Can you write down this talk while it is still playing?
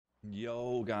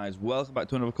Yo guys, welcome back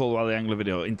to another Cold Valley Angler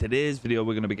video. In today's video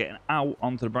we're going to be getting out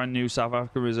onto the brand new South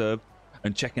Africa Reserve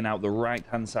and checking out the right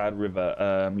hand side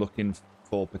river, looking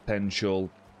for potential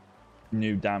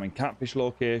new diamond catfish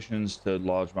locations to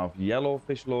largemouth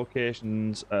yellowfish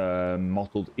locations,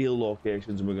 mottled eel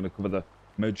locations, and we're going to cover the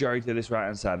majority of this right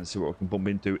hand side and see what we can bump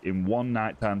into in one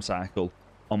nighttime cycle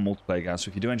on multiplayer, guys. So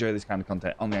if you do enjoy this kind of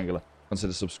content on the Angler,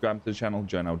 consider subscribing to the channel,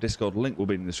 join our Discord, link will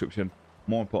be in the description.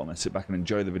 More importantly, sit back and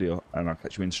enjoy the video, and I'll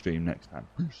catch you in stream next time.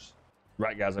 Peace.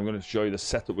 Right, guys, I'm going to show you the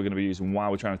setup we're going to be using while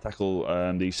we're trying to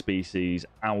tackle these species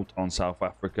out on South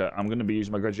Africa. I'm going to be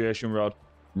using my graduation rod,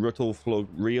 Ruttle Flug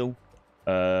Reel,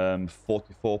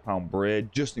 44-pound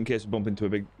braid, just in case we bump into a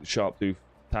big sharp-tooth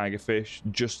tiger fish,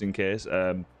 just in case.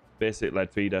 Basic lead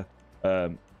feeder,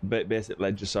 basic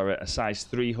ledger, sorry, a size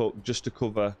 3 hook just to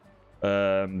cover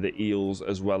the eels,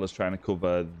 as well as trying to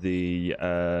cover the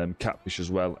catfish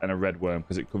as well, and a red worm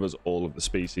because it covers all of the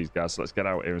species, guys. So let's get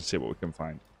out here and see what we can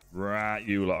find. Right,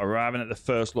 you lot, arriving at the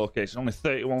first location, only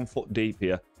 31 foot deep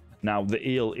here. Now the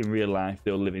eel in real life,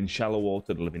 they'll live in shallow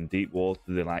water, they live in deep water,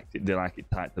 they like it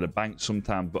tight to the bank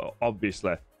sometimes, but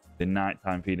obviously they're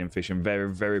nighttime feeding fish and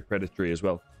very predatory as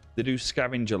well. They do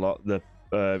scavenge a lot, the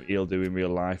eel do in real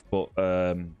life, but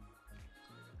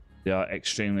they are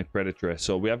extremely predatory.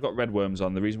 So we have got red worms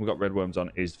on. The reason we've got red worms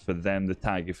on is for them, the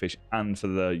tiger fish, and for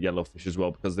the yellowfish as well,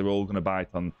 because they're all going to bite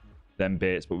on them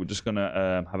baits. But we're just going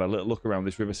to have a little look around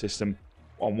this river system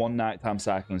on one nighttime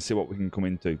cycle and see what we can come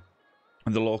into.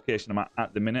 And the location I'm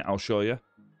at the minute, I'll show you,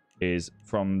 is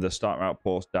from the starter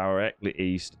outpost directly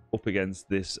east up against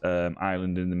this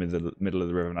island in the middle of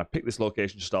the river. And I picked this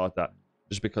location to start at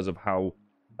just because of how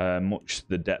much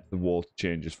the depth of water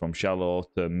changes from shallow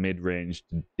to mid-range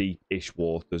to deep-ish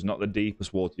waters. Not the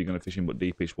deepest water you're going to fish in, but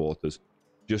deep-ish waters,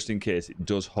 just in case it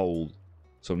does hold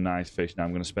some nice fish. Now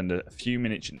I'm going to spend a few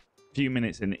minutes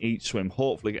in each swim,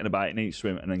 hopefully getting a bite in each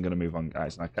swim, and then going to move on,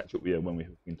 guys, and I'll catch up with you when we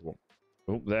hook into one.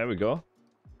 Oh, there we go.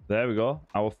 There we go.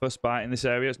 Our first bite in this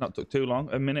area. It's not took too long,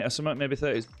 a minute or something, maybe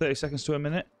 30 seconds to a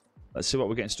minute. Let's see what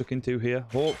we're getting stuck into here.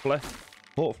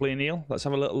 Hopefully an eel. Let's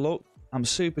have a little look. I'm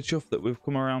super chuffed that we've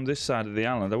come around this side of the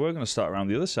island. I were going to start around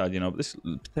the other side, you know, but this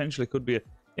potentially could be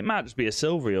it might just be a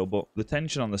silver eel, but the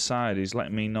tension on the side is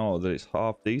letting me know that it's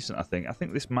half decent, I think. I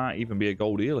think this might even be a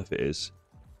gold eel if it is.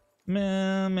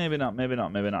 Maybe not.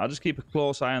 I'll just keep a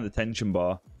close eye on the tension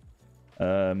bar.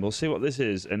 We'll see what this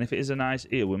is, and if it is a nice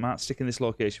eel, we might stick in this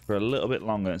location for a little bit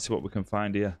longer and see what we can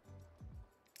find here.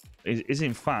 Is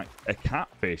in fact a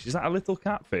catfish. Is that a little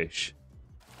catfish?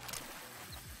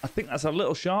 I think that's a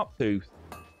little sharp tooth.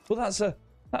 Well,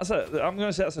 I'm going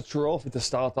to say that's a trophy to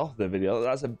start off the video.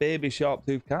 That's a baby sharp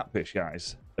tooth catfish,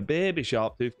 guys. A baby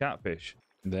sharp tooth catfish.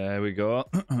 There we go.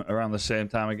 Around the same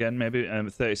time again, maybe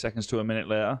 30 seconds to a minute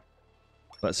later.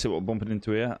 Let's see what we're bumping into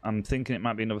here. I'm thinking it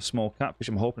might be another small catfish.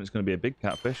 I'm hoping it's going to be a big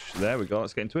catfish. There we go.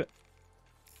 Let's get into it.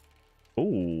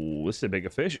 Oh, this is a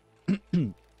bigger fish.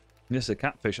 This is a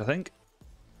catfish, I think.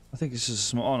 I think it's just a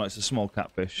small... Oh, no, it's a small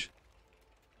catfish.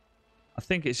 I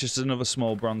think it's just another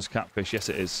small bronze catfish. Yes,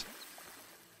 it is.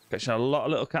 Catching a lot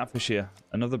of little catfish here.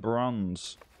 Another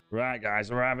bronze. Right,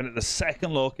 guys. Arriving at the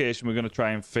second location we're going to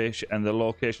try and fish. And the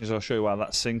locations, I'll show you while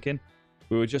that's sinking.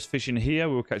 We were just fishing here.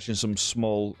 We were catching some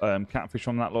small catfish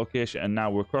from that location. And now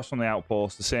we're across from the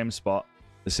outpost, the same spot,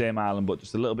 the same island, but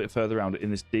just a little bit further around it in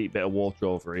this deep bit of water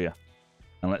over here.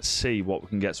 And let's see what we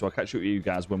can get. So I'll catch up with you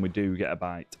guys when we do get a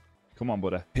bite. Come on,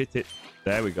 buddy. Hit it.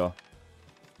 There we go.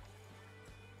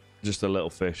 Just a little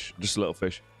fish. Just a little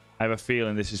fish. I have a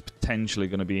feeling this is potentially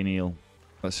going to be an eel.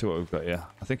 Let's see what we've got here.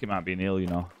 I think it might be an eel, you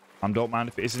know. I don't mind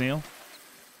if it is an eel.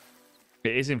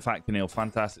 It is, in fact, an eel.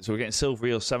 Fantastic. So we're getting silver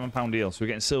eel, 7-pound eel. So we're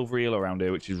getting silver eel around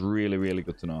here, which is really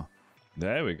good to know.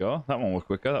 There we go. That one was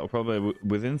quicker. That was probably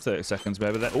within 30 seconds,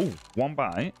 maybe. Oh, one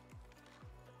bite.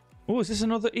 Oh, is this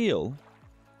another eel?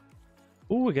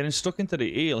 Oh, we're getting stuck into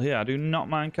the eel here. I do not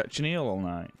mind catching eel all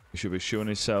night. He should be showing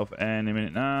himself any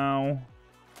minute now.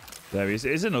 There he is.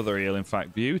 It is another eel, in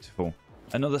fact. Beautiful.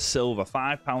 Another silver.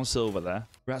 5-pound silver there.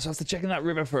 Right, so after checking that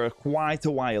river for quite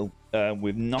a while,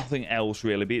 with nothing else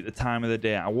really, be at the time of the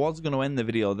day, I was going to end the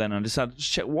video then. I decided to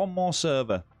just check one more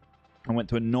server. I went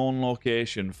to a known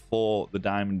location for the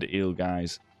diamond eel,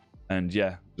 guys. And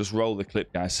yeah, just roll the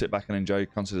clip, guys. Sit back and enjoy.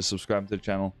 Consider subscribing to the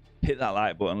channel. Hit that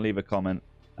like button. Leave a comment.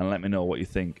 And let me know what you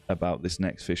think about this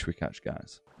next fish we catch,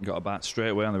 guys. Got a bite straight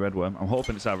away on the red worm. I'm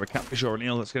hoping it's either a catfish or an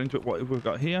eel. Let's get into it. What have we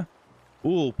got here?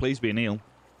 Ooh, please be an eel.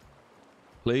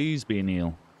 Please be an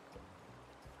eel.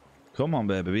 Come on,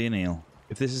 baby, be an eel.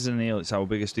 If this is an eel, it's our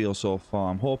biggest eel so far.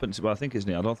 I'm hoping it's... Well, I think it's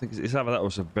an eel. I don't think it's either that or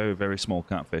it's a very small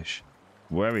catfish.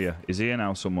 Where are you? Is he here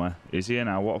now somewhere? Is he here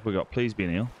now? What have we got? Please be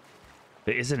an eel.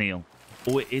 It is an eel.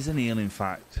 Oh, it is an eel, in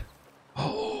fact.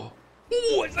 Oh,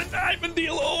 it's a diamond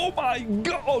eel. Oh, my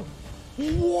God.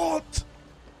 What?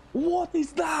 What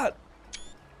is that?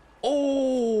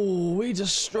 Oh, we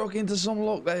just struck into some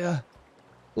luck there.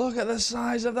 Look at the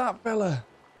size of that fella.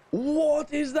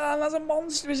 What is that? That's a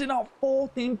monster, is it not?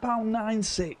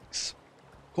 £14.96.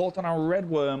 Caught on our red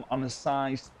worm on a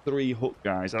size 3 hook,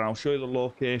 guys. And I'll show you the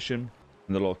location.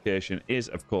 And the location is,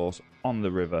 of course, on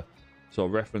the river. So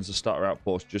reference the starter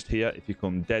outpost just here. If you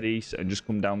come dead east and just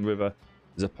come down the river,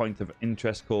 there's a point of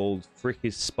interest called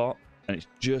Fricky's Spot. And it's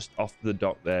just off the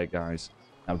dock there, guys.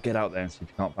 Now get out there and see if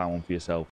you can't find one for yourself.